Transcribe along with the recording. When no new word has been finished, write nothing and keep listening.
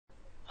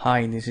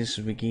Hi, this is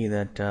Vicky.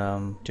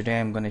 Today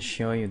I'm going to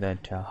show you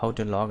that how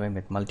to log in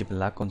with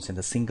multiple accounts in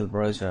the single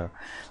browser,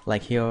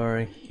 like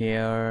here,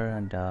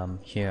 and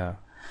here.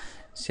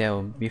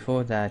 So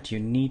before that, you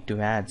need to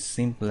add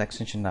simple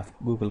extension of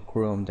Google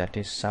Chrome that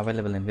is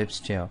available in Web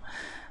Store.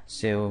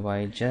 So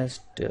I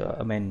just,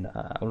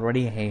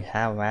 already I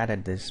have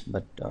added this,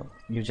 but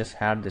you just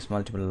had this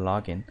multiple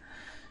login.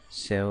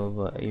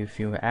 So if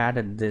you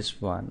added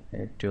this one,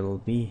 it will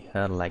be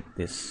here like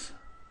this.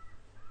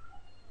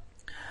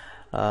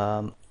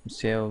 Now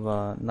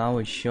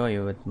I show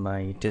you with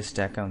my test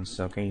accounts.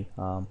 Okay,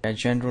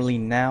 generally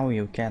now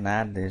you can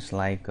add this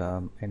like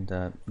in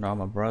the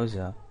normal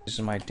browser. This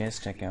is my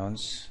test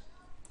accounts.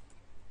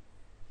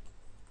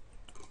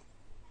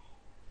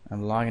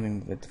 I'm logging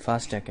in with the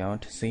first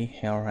account. See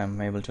here, I'm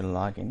able to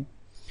log in.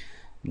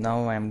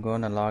 Now I'm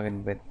gonna log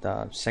in with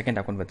the second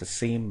account with the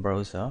same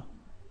browser.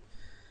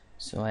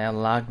 So I have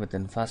logged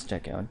within first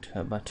account,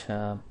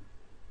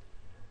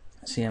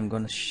 see, I'm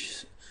gonna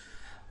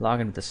log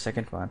in with the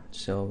second one.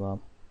 So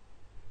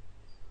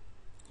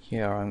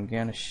here I'm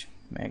gonna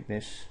make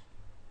this.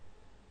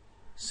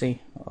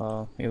 See,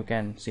 you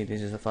can see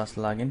this is the first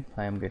login.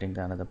 I am getting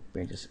the another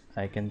pages.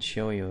 I can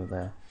show you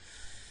the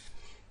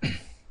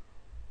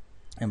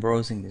I'm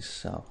browsing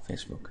this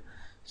Facebook.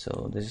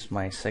 So this is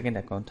my second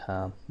account,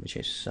 which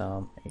is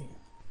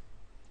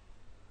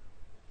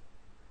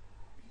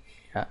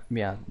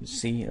yeah.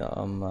 See,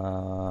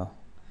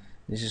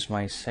 this is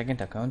my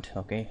second account.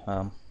 Okay.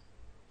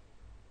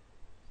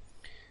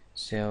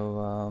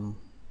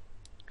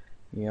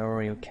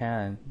 Here you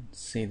can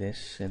see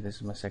this. This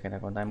is my second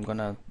account. I'm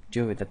gonna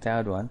do with the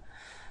third one,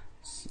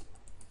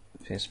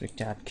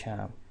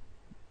 facebook.com.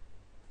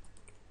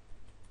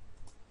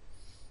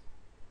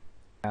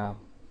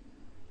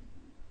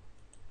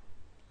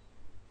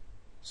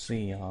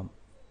 See,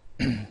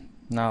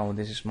 now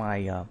this is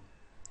my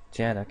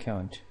third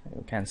account.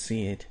 You can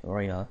see it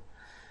real.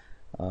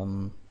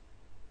 1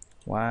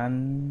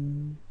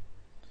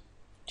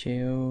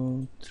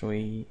 2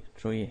 3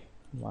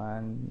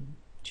 1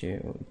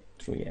 2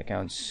 3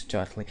 accounts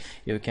totally.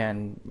 You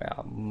can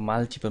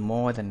multiple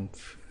more than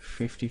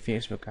 50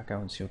 Facebook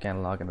accounts you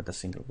can log in with a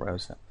single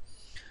browser.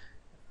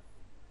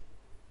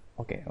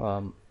 Okay,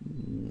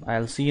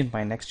 I'll see you in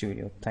my next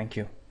video. Thank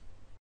you.